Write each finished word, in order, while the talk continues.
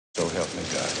So help me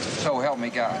God. So help me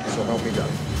God. So help me God.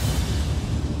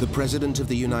 The President of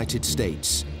the United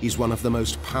States is one of the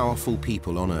most powerful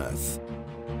people on Earth.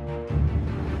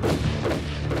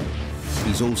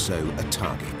 He's also a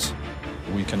target.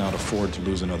 We cannot afford to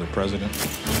lose another president.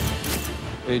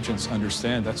 Agents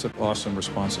understand that's an awesome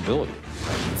responsibility.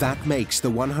 That makes the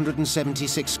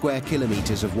 176 square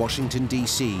kilometers of Washington,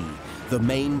 D.C. the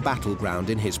main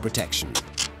battleground in his protection.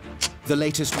 The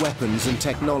latest weapons and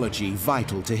technology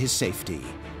vital to his safety.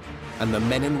 And the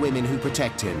men and women who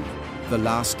protect him, the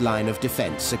last line of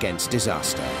defense against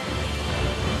disaster.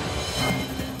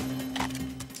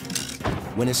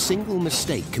 When a single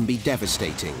mistake can be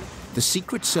devastating, the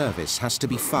Secret Service has to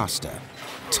be faster,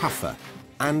 tougher,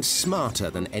 and smarter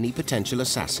than any potential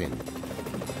assassin.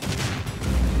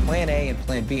 Plan A and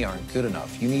Plan B aren't good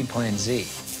enough. You need Plan Z.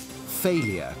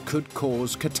 Failure could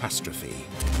cause catastrophe.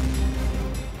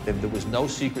 If there was no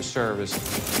Secret Service,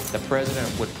 the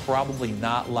president would probably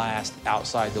not last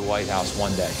outside the White House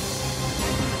one day.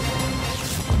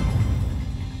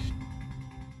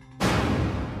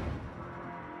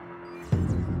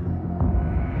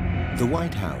 The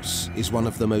White House is one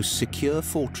of the most secure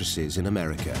fortresses in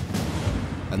America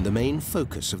and the main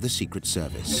focus of the Secret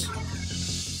Service.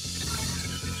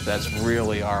 That's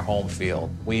really our home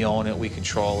field. We own it, we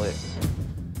control it.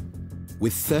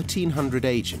 With 1,300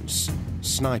 agents,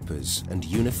 snipers, and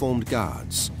uniformed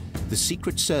guards, the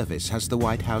Secret Service has the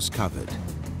White House covered.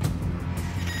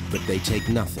 But they take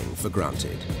nothing for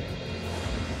granted.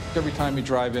 Every time you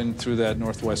drive in through that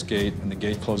northwest gate and the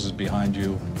gate closes behind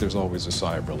you, there's always a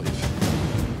sigh of relief.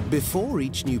 Before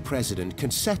each new president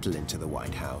can settle into the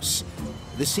White House,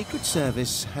 the Secret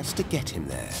Service has to get him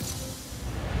there.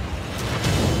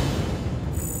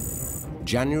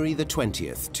 January the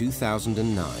 20th,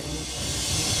 2009.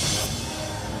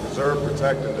 Preserve,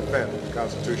 protect, and defend the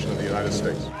Constitution of the United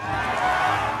States.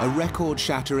 A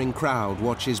record-shattering crowd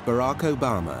watches Barack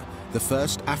Obama, the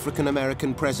first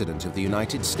African-American president of the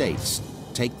United States,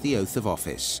 take the oath of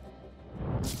office.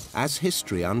 As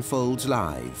history unfolds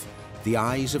live, the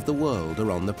eyes of the world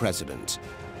are on the president,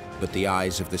 but the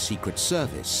eyes of the Secret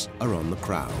Service are on the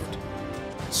crowd,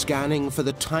 scanning for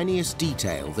the tiniest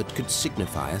detail that could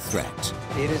signify a threat.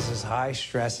 It is as high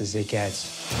stress as it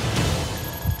gets.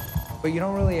 But you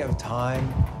don't really have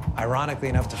time, ironically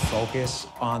enough, to focus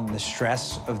on the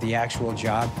stress of the actual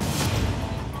job.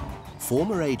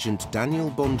 Former agent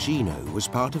Daniel Bongino was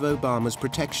part of Obama's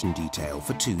protection detail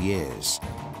for 2 years.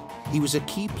 He was a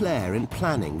key player in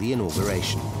planning the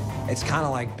inauguration. It's kind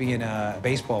of like being a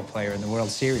baseball player in the World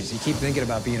Series. You keep thinking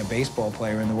about being a baseball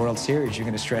player in the World Series, you're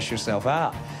going to stress yourself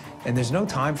out. And there's no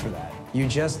time for that. You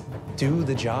just do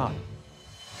the job.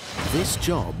 This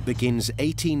job begins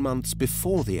 18 months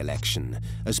before the election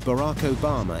as Barack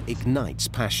Obama ignites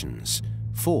passions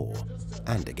for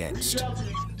and against.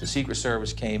 The Secret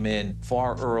Service came in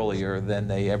far earlier than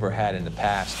they ever had in the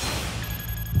past.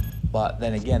 But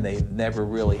then again, they never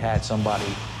really had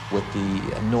somebody with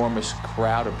the enormous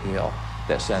crowd appeal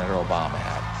that Senator Obama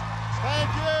had.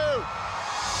 Thank you!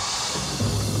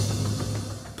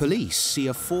 Police see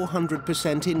a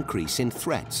 400% increase in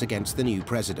threats against the new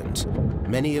president,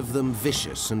 many of them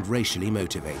vicious and racially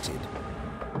motivated.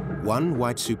 One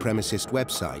white supremacist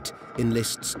website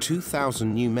enlists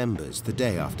 2,000 new members the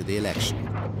day after the election.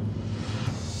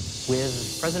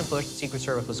 With President Bush, the Secret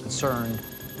Service was concerned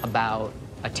about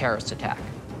a terrorist attack.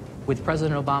 With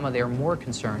President Obama, they are more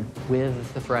concerned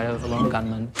with the threat of a lone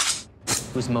gunman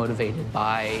who's motivated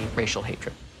by racial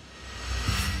hatred.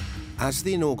 As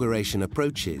the inauguration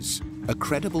approaches, a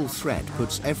credible threat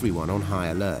puts everyone on high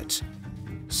alert.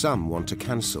 Some want to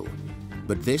cancel,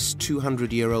 but this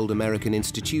 200-year-old American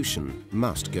institution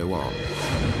must go on.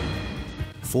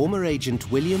 Former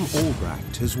agent William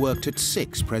Albrecht has worked at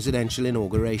 6 presidential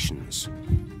inaugurations.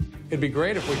 It'd be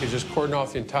great if we could just cordon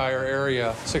off the entire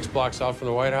area 6 blocks out from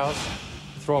the White House,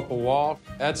 throw up a wall.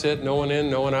 That's it, no one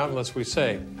in, no one out unless we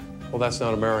say, well, that's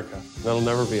not America. That'll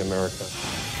never be America.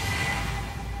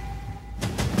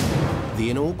 The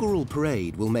inaugural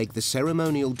parade will make the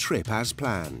ceremonial trip as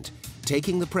planned,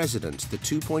 taking the president the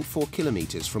 2.4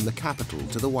 kilometers from the Capitol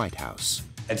to the White House.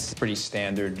 It's a pretty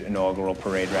standard inaugural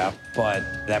parade route, but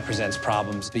that presents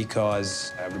problems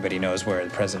because everybody knows where the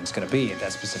president's going to be at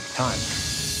that specific time.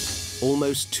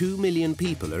 Almost 2 million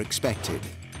people are expected,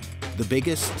 the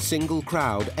biggest single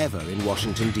crowd ever in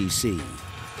Washington, D.C.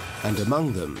 And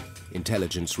among them,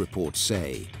 intelligence reports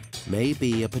say, may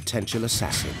be a potential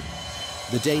assassin.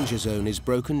 The danger zone is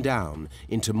broken down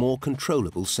into more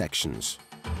controllable sections.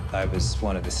 I was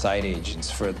one of the site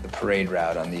agents for the parade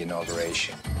route on the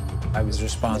inauguration. I was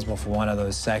responsible for one of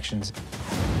those sections.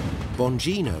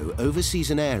 Bongino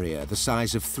oversees an area the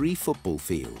size of 3 football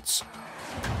fields.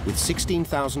 With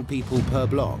 16,000 people per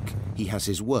block, he has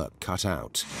his work cut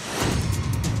out.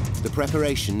 The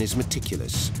preparation is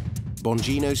meticulous.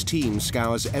 Bongino's team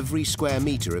scours every square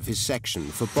metre of his section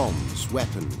for bombs,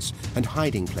 weapons, and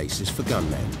hiding places for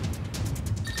gunmen.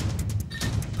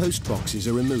 Post boxes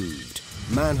are removed,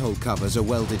 manhole covers are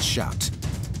welded shut.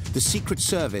 The Secret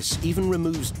Service even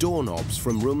removes doorknobs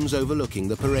from rooms overlooking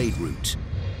the parade route.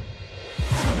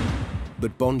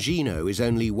 But Bongino is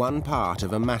only one part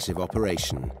of a massive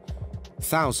operation.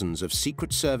 Thousands of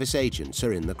Secret Service agents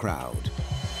are in the crowd.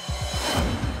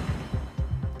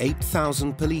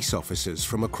 8,000 police officers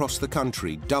from across the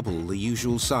country double the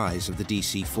usual size of the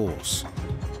DC force.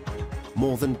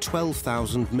 More than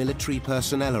 12,000 military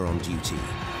personnel are on duty.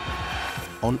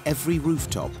 On every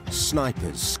rooftop,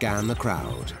 snipers scan the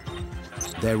crowd.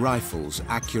 Their rifles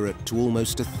accurate to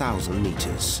almost 1,000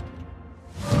 meters.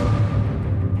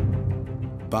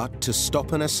 But to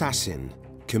stop an assassin,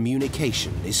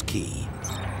 communication is key.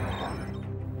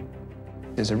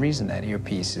 There's a reason that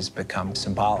earpiece has become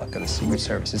symbolic of the Secret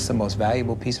Service. It's the most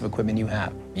valuable piece of equipment you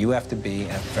have. You have to be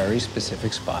in a very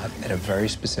specific spot at a very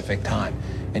specific time.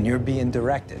 And you're being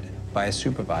directed by a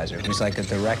supervisor who's like a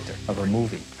director of a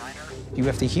movie. You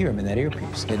have to hear him in that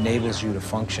earpiece. It enables you to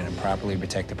function and properly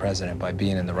protect the president by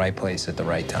being in the right place at the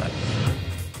right time.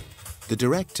 The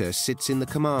director sits in the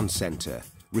command center,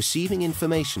 receiving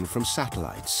information from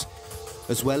satellites,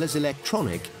 as well as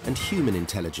electronic and human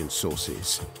intelligence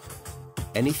sources.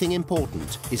 Anything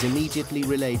important is immediately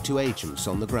relayed to agents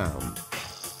on the ground.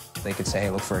 They could say, hey,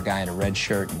 look for a guy in a red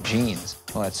shirt and jeans.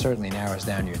 Well, that certainly narrows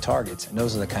down your targets. And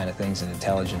those are the kind of things an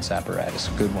intelligence apparatus,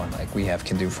 a good one like we have,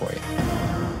 can do for you.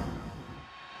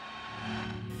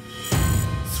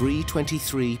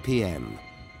 3:23 p.m.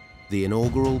 The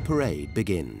inaugural parade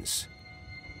begins.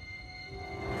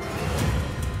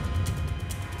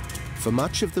 For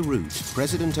much of the route,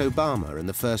 President Obama and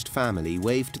the First Family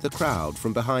waved to the crowd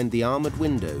from behind the armored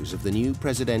windows of the new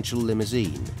presidential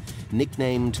limousine,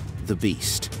 nicknamed the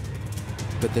Beast.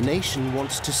 But the nation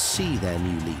wants to see their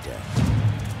new leader.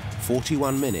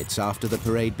 41 minutes after the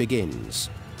parade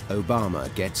begins,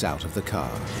 Obama gets out of the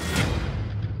car.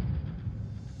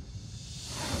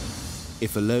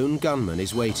 If a lone gunman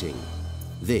is waiting,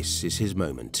 this is his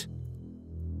moment.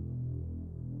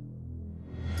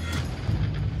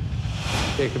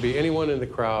 It could be anyone in the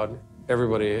crowd.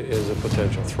 Everybody is a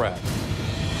potential threat.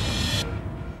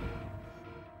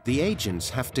 The agents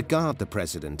have to guard the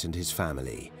president and his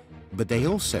family, but they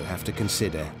also have to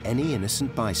consider any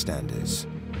innocent bystanders.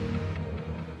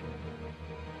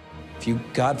 If you,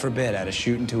 God forbid, had to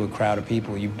shoot into a crowd of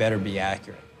people, you better be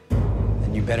accurate.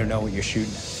 And you better know what you're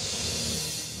shooting at.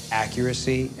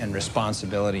 Accuracy and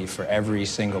responsibility for every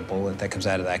single bullet that comes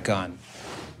out of that gun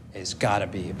has got to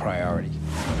be a priority.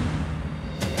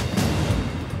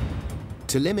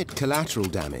 To limit collateral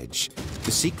damage,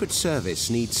 the Secret Service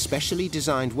needs specially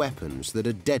designed weapons that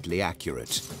are deadly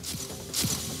accurate.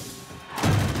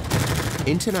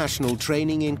 International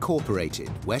Training Incorporated,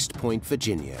 West Point,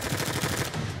 Virginia.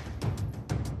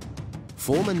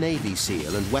 Former Navy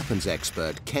SEAL and weapons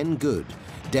expert Ken Good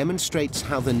demonstrates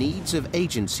how the needs of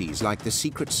agencies like the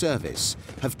Secret Service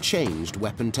have changed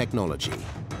weapon technology.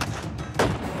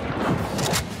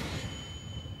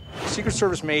 Secret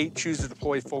Service may choose to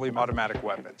deploy fully automatic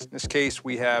weapons. In this case,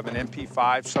 we have an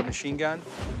MP5 submachine gun.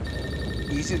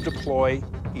 Easy to deploy,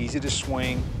 easy to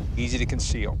swing, easy to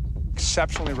conceal.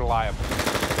 Exceptionally reliable.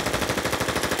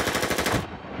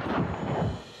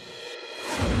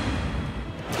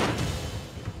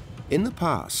 In the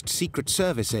past, Secret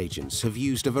Service agents have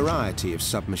used a variety of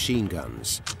submachine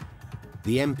guns.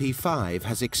 The MP5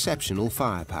 has exceptional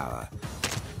firepower.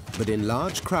 But in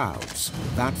large crowds,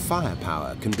 that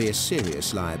firepower can be a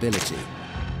serious liability.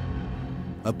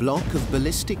 A block of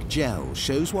ballistic gel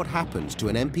shows what happens to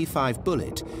an MP5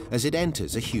 bullet as it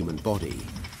enters a human body.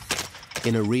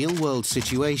 In a real-world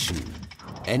situation,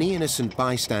 any innocent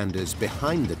bystanders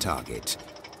behind the target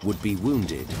would be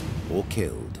wounded or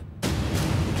killed.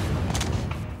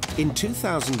 In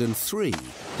 2003,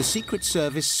 the Secret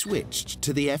Service switched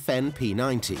to the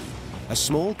FN-P90, a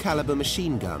small-caliber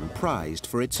machine gun prized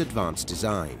for its advanced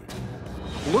design.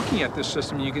 Looking at this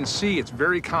system, you can see it's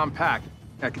very compact.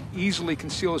 I can easily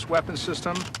conceal this weapon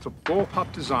system. It's a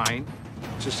bullpup design,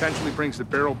 which essentially brings the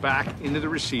barrel back into the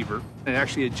receiver and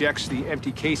actually ejects the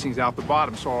empty casings out the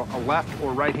bottom, so a left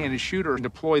or right-handed shooter can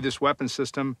deploy this weapon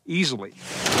system easily.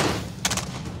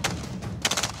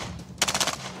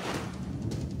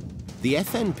 The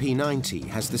FN-P90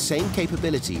 has the same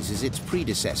capabilities as its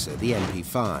predecessor, the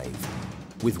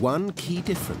MP5, with one key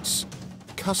difference: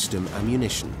 custom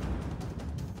ammunition.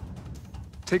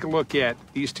 take a look at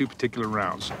these two particular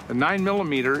rounds. The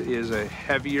 9mm is a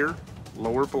heavier,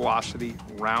 lower velocity,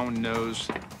 round nose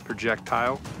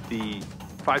projectile. The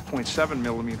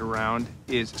 5.7mm round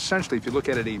is essentially, if you look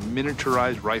at it, a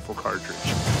miniaturized rifle cartridge.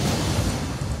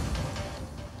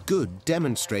 Good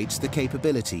demonstrates the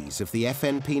capabilities of the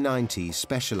FNP-90's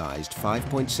specialized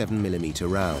 5.7mm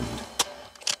round.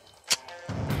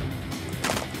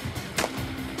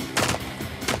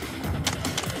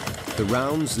 The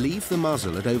rounds leave the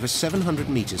muzzle at over 700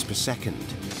 meters per second.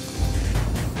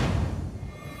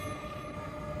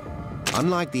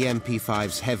 Unlike the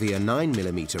MP5's heavier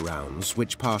 9mm rounds,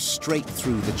 which pass straight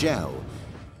through the gel,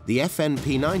 the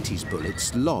FNP-90's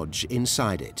bullets lodge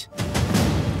inside it.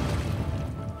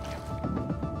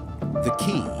 The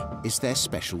key is their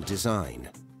special design.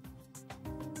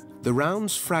 The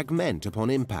rounds fragment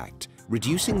upon impact,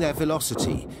 reducing their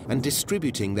velocity and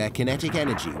distributing their kinetic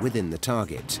energy within the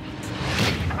target.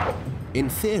 In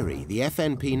theory, the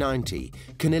FNP-90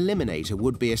 can eliminate a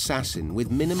would-be assassin with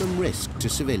minimum risk to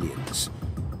civilians.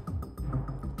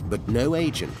 But no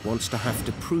agent wants to have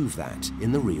to prove that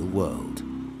in the real world.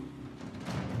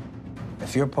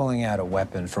 If you're pulling out a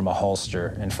weapon from a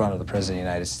holster in front of the President of the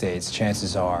United States,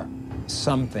 chances are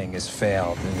something has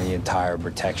failed in the entire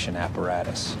protection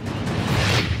apparatus.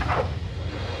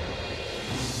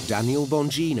 Daniel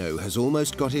Bongino has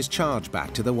almost got his charge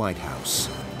back to the White House.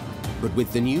 But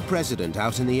with the new president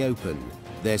out in the open,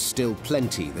 there's still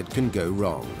plenty that can go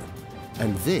wrong.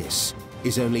 And this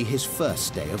is only his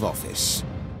first day of office.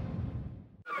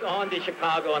 Go on to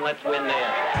Chicago and let's win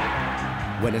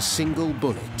there. When a single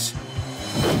bullet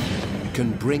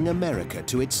can bring America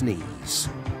to its knees.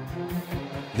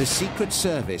 The Secret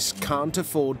Service can't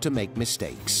afford to make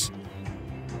mistakes.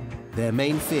 Their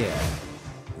main fear,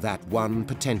 that one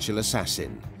potential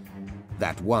assassin,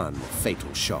 that one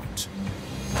fatal shot.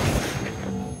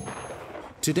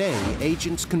 Today,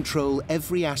 agents control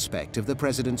every aspect of the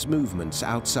president's movements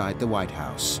outside the White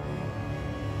House.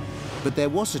 But there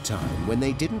was a time when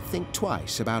they didn't think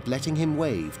twice about letting him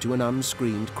wave to an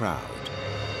unscreened crowd.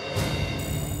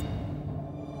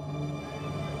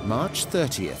 March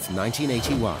 30th,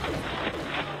 1981.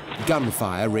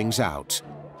 Gunfire rings out.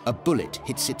 A bullet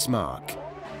hits its mark.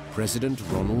 President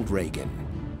Ronald Reagan.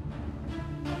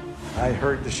 I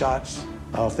heard the shots.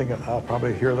 I'll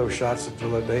probably hear those shots until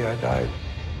the day I died.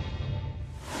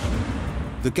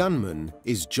 The gunman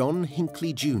is John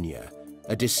Hinckley Jr.,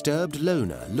 a disturbed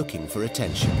loner looking for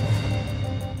attention.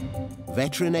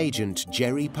 Veteran agent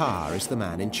Jerry Parr is the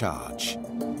man in charge.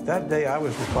 That day I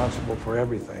was responsible for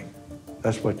everything.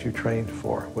 That's what you trained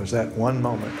for, was that one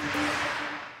moment.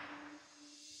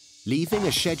 Leaving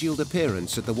a scheduled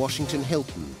appearance at the Washington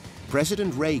Hilton,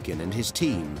 President Reagan and his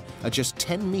team are just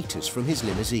 10 meters from his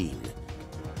limousine.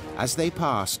 As they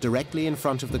pass directly in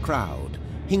front of the crowd,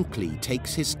 Hinckley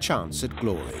takes his chance at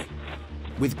glory.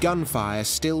 With gunfire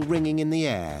still ringing in the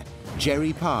air,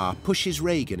 Jerry Parr pushes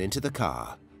Reagan into the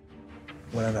car.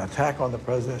 When an attack on the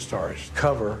president starts,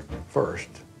 cover first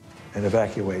and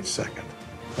evacuate second.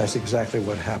 That's exactly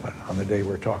what happened on the day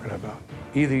we're talking about.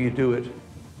 Either you do it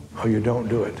or you don't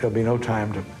do it. There'll be no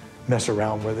time to mess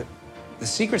around with it. The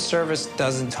Secret Service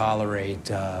doesn't tolerate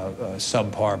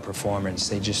subpar performance.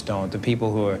 They just don't. The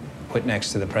people who are put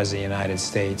next to the President of the United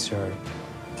States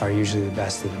are usually the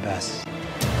best of the best.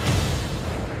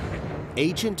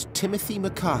 Agent Timothy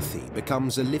McCarthy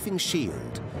becomes a living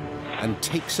shield and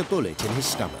takes a bullet in his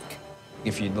stomach.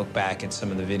 If you look back at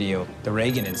some of the video, the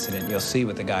Reagan incident, you'll see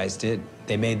what the guys did.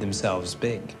 They made themselves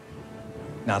big,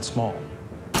 not small.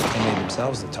 They made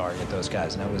themselves the target, those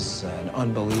guys, and that was an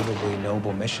unbelievably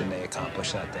noble mission they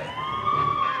accomplished that day.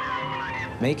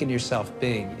 Making yourself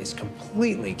big is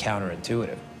completely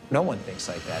counterintuitive. No one thinks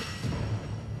like that.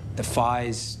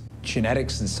 Defies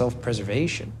genetics and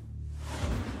self-preservation.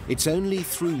 It's only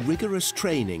through rigorous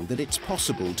training that it's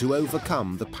possible to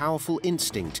overcome the powerful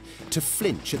instinct to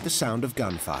flinch at the sound of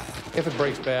gunfire. If it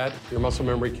breaks bad, your muscle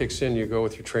memory kicks in, you go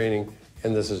with your training,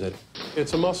 and this is it.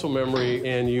 It's a muscle memory,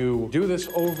 and you do this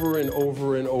over and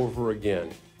over and over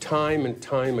again, time and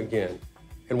time again.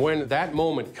 And when that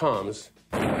moment comes,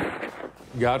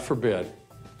 God forbid,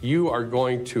 you are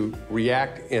going to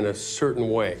react in a certain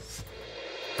way.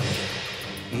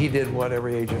 He did what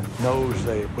every agent knows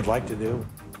they would like to do.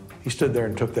 He stood there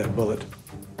and took that bullet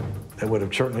that would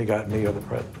have certainly gotten me or the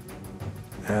president.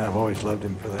 And I've always loved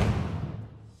him for that.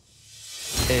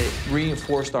 It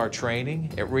reinforced our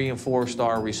training. It reinforced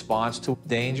our response to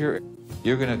danger.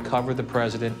 You're going to cover the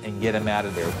president and get him out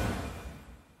of there.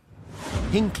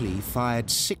 Hinckley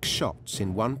fired 6 shots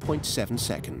in 1.7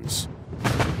 seconds.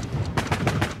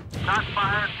 Shot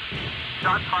fired.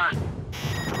 Shot fired.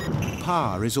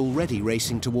 Parr is already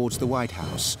racing towards the White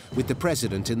House with the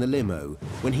president in the limo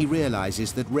when he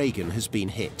realizes that Reagan has been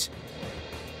hit.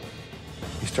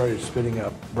 He started spitting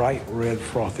up bright red,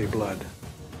 frothy blood,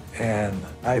 and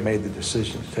I made the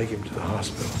decision to take him to the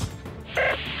hospital.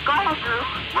 Go ahead,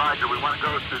 Drew. Roger, we want to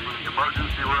go to the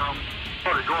emergency room.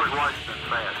 Oh, George Washington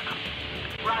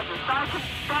fast. Roger, Sergeant,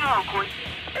 down, quick.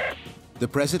 The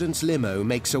president's limo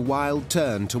makes a wild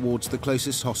turn towards the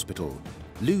closest hospital,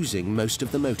 losing most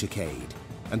of the motorcade,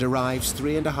 and arrives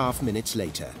 3.5 minutes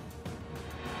later.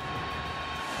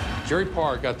 Jerry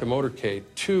Parr got the motorcade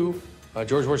to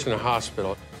George Washington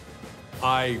Hospital.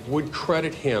 I would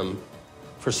credit him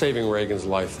for saving Reagan's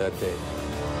life that day.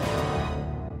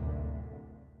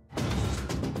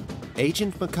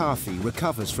 Agent McCarthy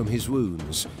recovers from his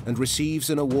wounds and receives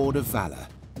an Award of Valor.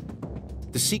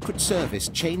 The Secret Service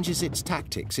changes its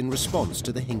tactics in response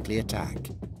to the Hinckley attack.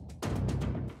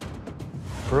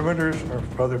 Perimeters are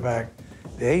further back.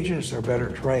 The agents are better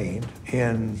trained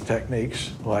in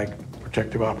techniques like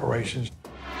protective operations.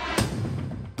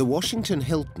 The Washington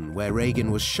Hilton, where Reagan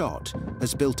was shot,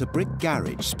 has built a brick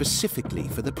garage specifically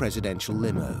for the presidential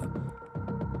limo.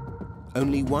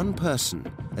 Only one person,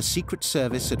 a Secret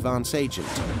Service advance agent,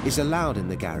 is allowed in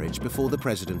the garage before the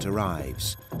president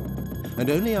arrives. And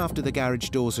only after the garage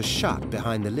doors are shut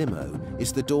behind the limo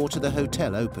is the door to the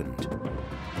hotel opened.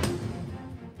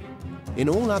 In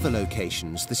all other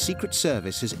locations, the Secret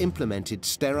Service has implemented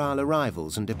sterile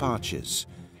arrivals and departures.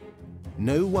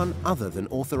 No one other than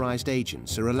authorized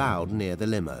agents are allowed near the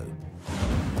limo.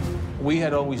 We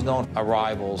had always known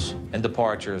arrivals and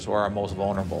departures were our most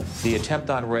vulnerable. The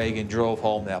attempt on Reagan drove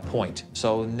home that point.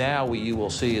 So now what you will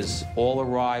see is all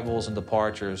arrivals and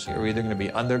departures are either going to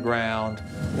be underground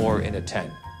or in a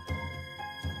tent.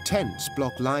 Tents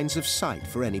block lines of sight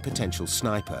for any potential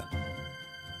sniper.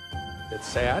 It's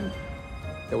sad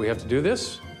that we have to do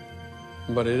this,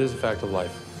 but it is a fact of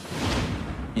life.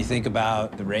 You think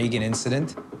about the Reagan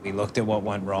incident, we looked at what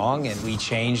went wrong and we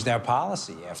changed our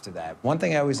policy after that. One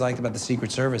thing I always liked about the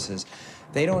Secret Service is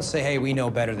they don't say, hey, we know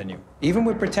better than you. Even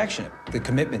with protection, the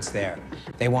commitment's there.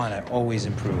 They want to always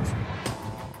improve.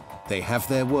 They have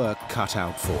their work cut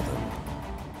out for them.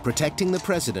 Protecting the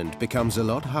president becomes a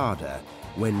lot harder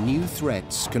when new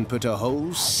threats can put a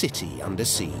whole city under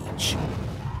siege.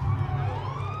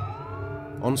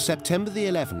 On September the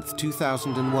 11th,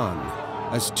 2001,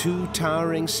 as two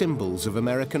towering symbols of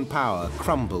American power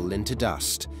crumble into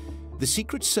dust, the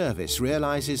Secret Service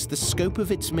realizes the scope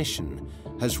of its mission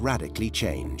has radically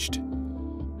changed.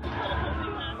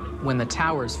 When the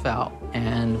towers fell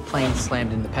and planes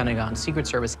slammed into the Pentagon, Secret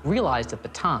Service realized at the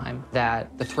time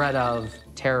that the threat of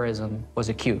terrorism was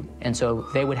acute, and so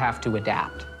they would have to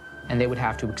adapt, and they would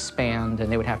have to expand, and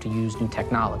they would have to use new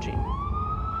technology.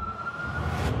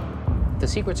 The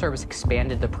Secret Service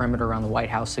expanded the perimeter around the White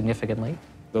House significantly.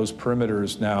 Those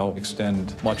perimeters now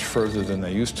extend much further than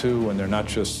they used to, and they're not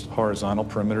just horizontal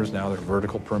perimeters, now they're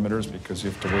vertical perimeters because you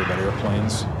have to worry about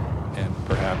airplanes and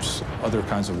perhaps other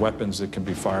kinds of weapons that can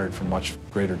be fired from much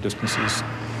greater distances.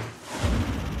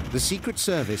 The Secret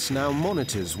Service now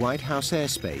monitors White House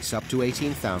airspace up to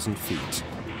 18,000 feet.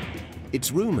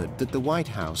 It's rumored that the White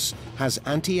House has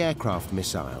anti-aircraft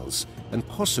missiles and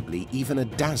possibly even a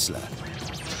Dazzler,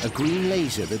 a green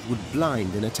laser that would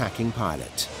blind an attacking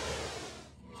pilot.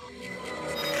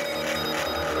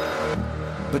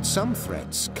 But some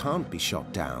threats can't be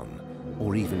shot down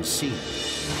or even seen.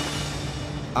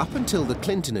 Up until the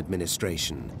Clinton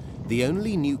administration, the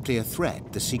only nuclear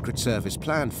threat the Secret Service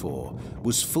planned for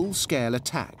was full-scale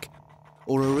attack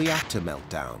or a reactor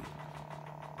meltdown.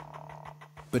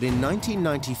 But in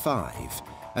 1995,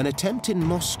 an attempt in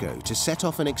Moscow to set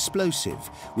off an explosive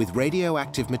with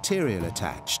radioactive material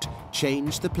attached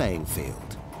changed the playing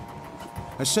field.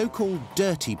 A so-called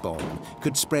dirty bomb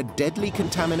could spread deadly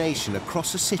contamination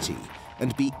across a city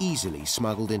and be easily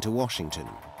smuggled into Washington.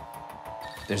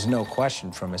 There's no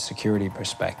question from a security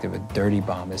perspective, a dirty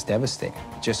bomb is devastating.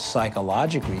 Just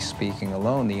psychologically speaking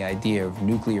alone, the idea of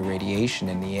nuclear radiation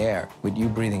in the air, with you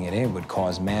breathing it in, would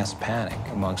cause mass panic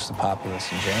amongst the populace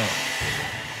in general.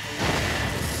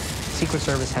 Secret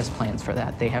Service has plans for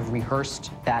that. They have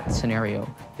rehearsed that scenario.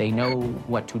 They know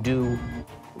what to do.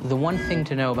 The one thing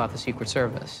to know about the Secret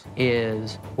Service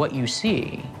is what you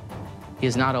see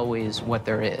is not always what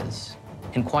there is.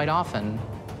 And quite often,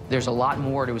 there's a lot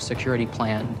more to a security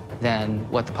plan than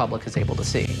what the public is able to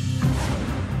see.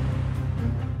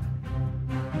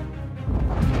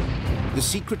 The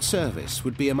Secret Service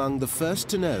would be among the first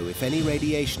to know if any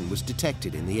radiation was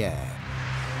detected in the air.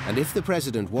 And if the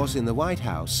president was in the White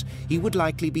House, he would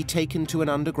likely be taken to an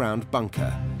underground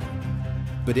bunker.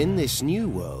 But in this new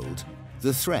world,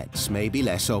 the threats may be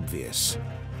less obvious.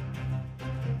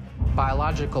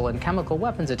 Biological and chemical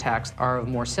weapons attacks are of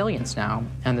more salience now,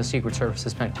 and the Secret Service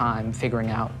has spent time figuring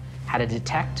out how to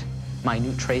detect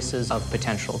minute traces of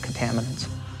potential contaminants,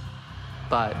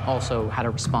 but also how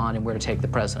to respond and where to take the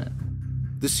president.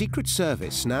 The Secret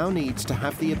Service now needs to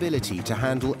have the ability to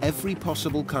handle every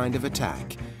possible kind of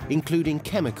attack, including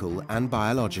chemical and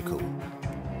biological.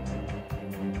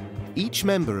 Each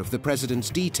member of the president's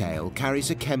detail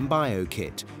carries a chem-bio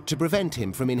kit to prevent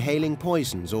him from inhaling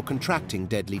poisons or contracting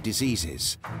deadly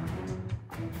diseases.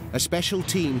 A special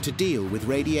team to deal with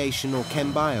radiation or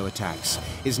chem-bio attacks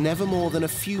is never more than a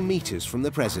few meters from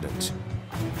the president.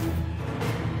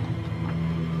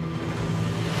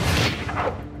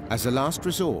 As a last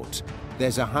resort,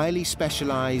 there's a highly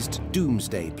specialized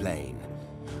doomsday plane,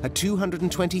 a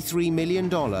 $223 million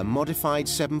modified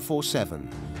 747,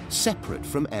 separate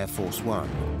from Air Force One.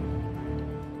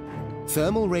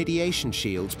 Thermal radiation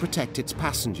shields protect its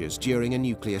passengers during a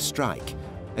nuclear strike,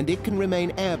 and it can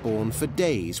remain airborne for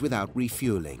days without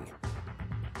refueling.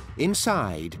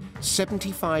 Inside,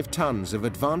 75 tons of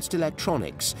advanced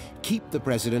electronics keep the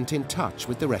president in touch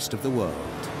with the rest of the world.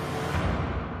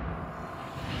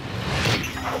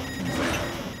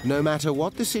 No matter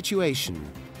what the situation,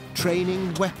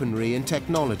 training, weaponry, and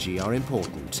technology are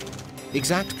important.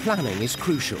 Exact planning is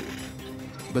crucial.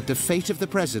 But the fate of the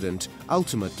president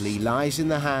ultimately lies in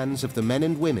the hands of the men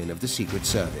and women of the Secret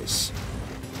Service.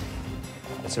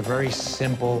 It's a very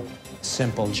simple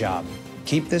job.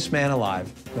 Keep this man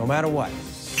alive, no matter what.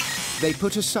 They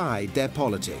put aside their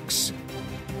politics.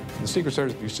 The Secret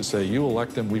Service used to say, you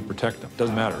elect him, we protect him.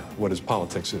 Doesn't matter what his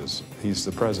politics is. He's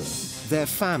the president. Their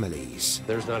families.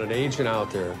 There's not an agent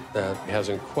out there that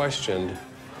hasn't questioned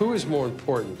who is more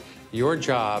important, your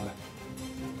job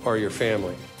or your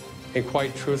family. And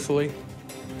quite truthfully,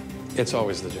 it's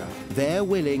always the job. They're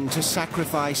willing to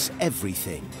sacrifice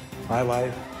everything. My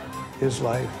life, his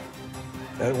life.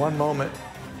 At one moment,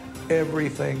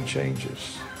 everything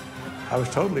changes. I was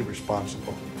totally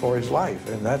responsible for his life,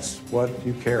 and that's what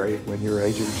you carry when you're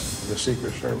agents of the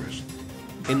Secret Service.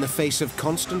 In the face of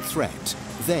constant threat,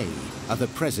 they are the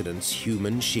president's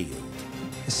human shield.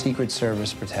 The Secret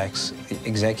Service protects the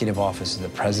executive office of the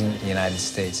President of the United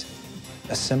States,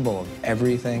 a symbol of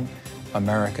everything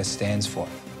America stands for.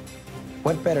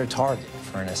 What better target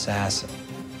for an assassin?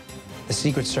 The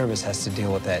Secret Service has to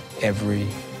deal with that every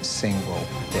single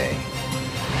day.